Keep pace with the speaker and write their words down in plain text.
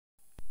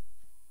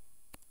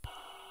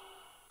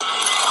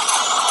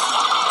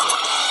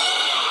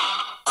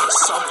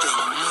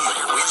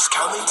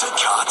coming to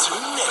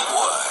Cartoon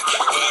Network.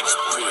 It's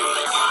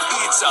big.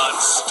 It's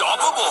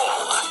unstoppable.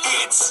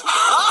 It's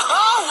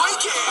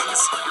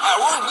Weekends.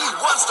 Our all-new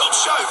one-stop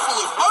show full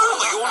of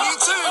only all-new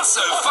tunes,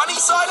 so funny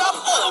side up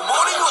all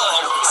morning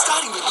long.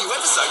 Starting with new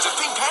episodes of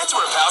Pink Panther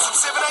and Pals at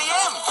 7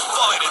 a.m.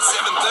 Followed at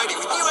 7:30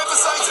 with new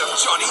episodes of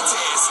Johnny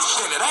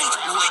Test. Then at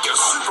 8, Lego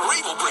Super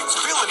Evil brings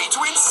villainy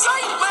to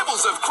insane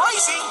levels of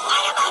crazy.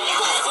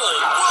 Before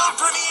world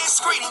premiere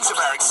screenings of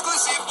our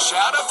exclusive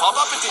Chowder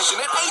Pop-Up Edition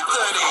at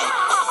 8:30.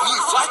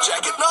 New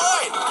Flatjack at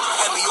 9.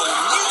 And the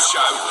all-new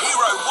show,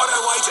 Hero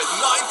 108 at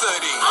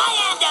 9:30. I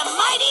am the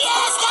mighty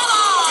ass devil!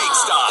 Big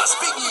stars,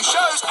 big new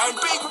shows, and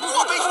big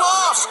whopping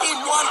laughs in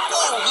one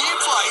all-new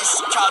place.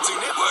 Cartoon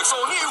Network's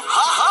all-new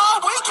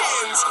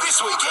Weekends. This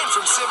weekend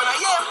from 7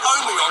 a.m.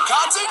 only on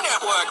Cartoon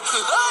Network.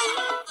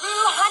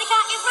 Blue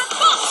Hanukkah is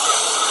responsible!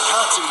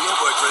 Cartoon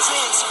Network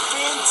presents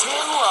Ben 10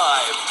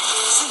 Live.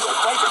 Single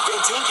favourite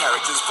Ben 10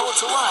 characters brought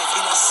to life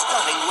in a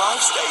stunning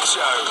live stage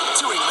show.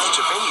 Touring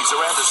major venues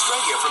around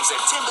Australia from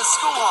September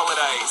school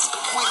holidays.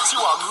 With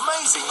 2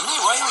 amazing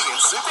new alien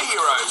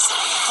superheroes.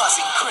 Plus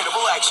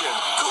incredible action,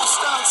 cool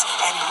stunts,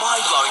 and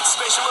mind-blowing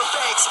special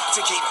effects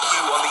to keep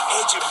you on the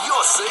edge of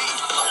your seat.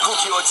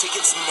 Book your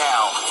tickets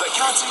now for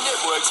Cartoon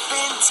Network's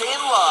Ben 10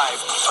 Live.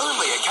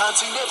 Only at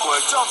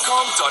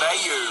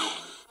cartoonnetwork.com.au.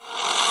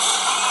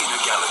 In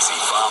a galaxy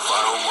far,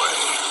 far away,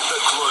 the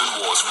Clone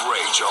Wars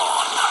rage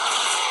on.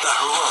 The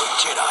heroic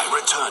Jedi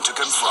return to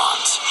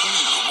confront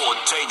new, more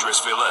dangerous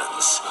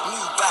villains,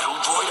 new battle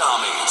droid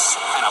armies,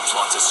 and a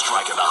plot to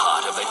strike at the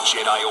heart of the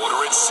Jedi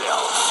Order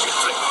itself.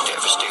 Inflict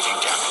devastating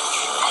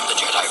damage on the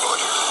Jedi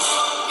Order.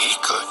 He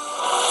could.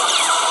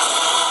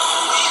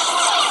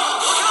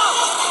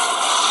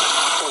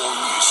 All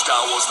new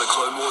Star Wars The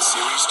Clone Wars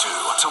Series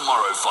 2,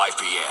 tomorrow 5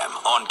 p.m.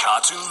 on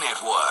Cartoon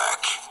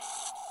Network.